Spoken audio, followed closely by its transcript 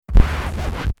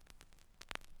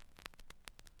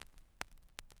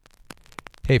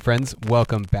Hey friends,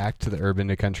 welcome back to the Urban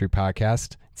to Country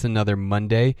podcast. It's another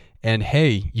Monday, and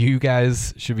hey, you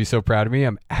guys should be so proud of me.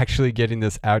 I'm actually getting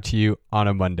this out to you on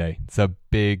a Monday. It's a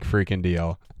big freaking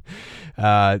deal.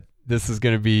 This is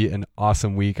going to be an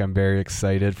awesome week. I'm very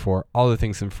excited for all the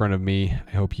things in front of me.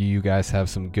 I hope you guys have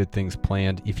some good things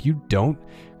planned. If you don't,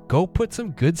 go put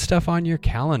some good stuff on your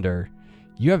calendar.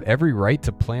 You have every right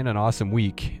to plan an awesome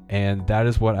week, and that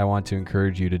is what I want to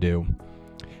encourage you to do.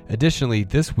 Additionally,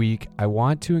 this week, I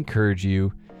want to encourage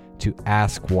you to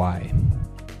ask why.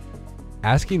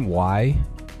 Asking why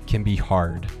can be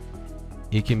hard.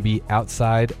 It can be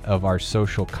outside of our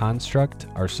social construct,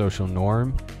 our social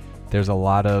norm. There's a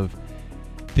lot of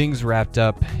things wrapped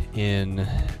up in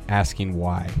asking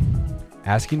why.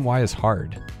 Asking why is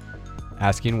hard.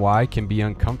 Asking why can be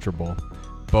uncomfortable,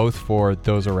 both for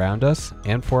those around us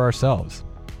and for ourselves.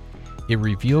 It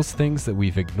reveals things that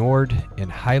we've ignored and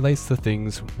highlights the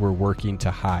things we're working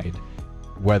to hide,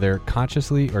 whether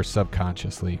consciously or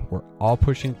subconsciously. We're all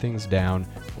pushing things down,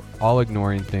 we're all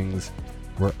ignoring things,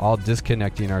 we're all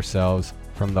disconnecting ourselves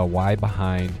from the why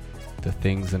behind the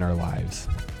things in our lives,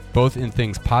 both in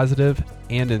things positive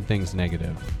and in things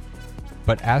negative.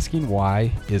 But asking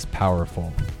why is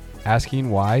powerful. Asking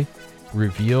why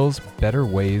reveals better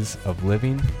ways of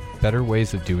living, better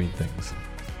ways of doing things.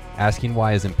 Asking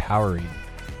why is empowering.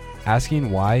 Asking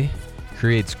why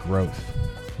creates growth.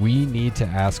 We need to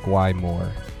ask why more.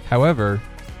 However,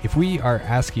 if we are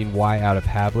asking why out of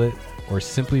habit or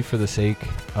simply for the sake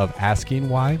of asking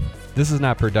why, this is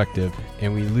not productive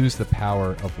and we lose the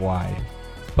power of why.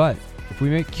 But if we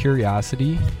make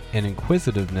curiosity and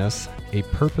inquisitiveness a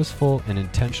purposeful and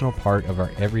intentional part of our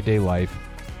everyday life,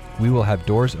 we will have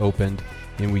doors opened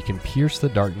and we can pierce the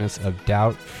darkness of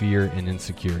doubt, fear, and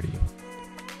insecurity.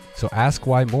 So ask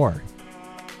why more.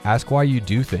 Ask why you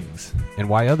do things and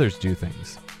why others do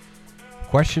things.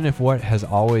 Question if what has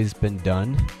always been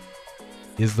done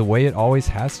is the way it always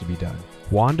has to be done.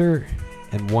 Wander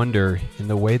and wonder in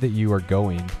the way that you are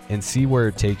going and see where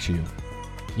it takes you.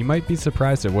 You might be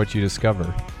surprised at what you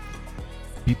discover.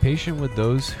 Be patient with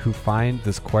those who find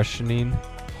this questioning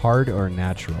hard or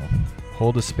natural.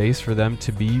 Hold a space for them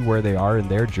to be where they are in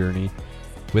their journey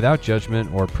without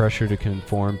judgment or pressure to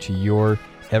conform to your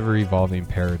ever-evolving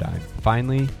paradigm.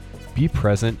 Finally, be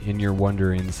present in your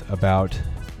wonderings about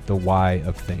the why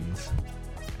of things.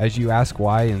 As you ask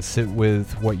why and sit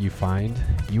with what you find,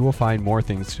 you will find more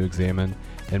things to examine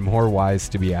and more whys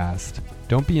to be asked.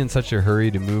 Don't be in such a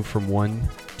hurry to move from one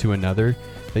to another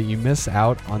that you miss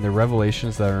out on the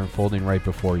revelations that are unfolding right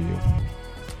before you.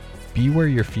 Be where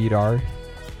your feet are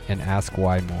and ask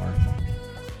why more.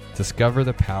 Discover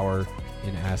the power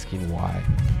in asking why.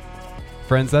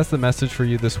 Friends, that's the message for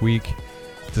you this week.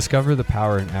 Discover the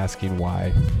power in asking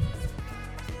why.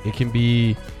 It can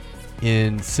be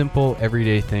in simple,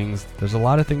 everyday things. There's a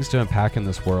lot of things to unpack in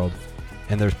this world,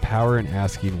 and there's power in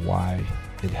asking why.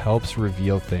 It helps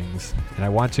reveal things, and I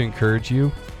want to encourage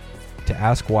you to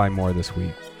ask why more this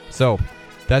week. So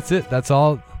that's it. That's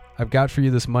all I've got for you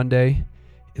this Monday.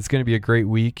 It's going to be a great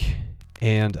week,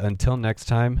 and until next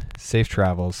time, safe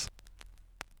travels.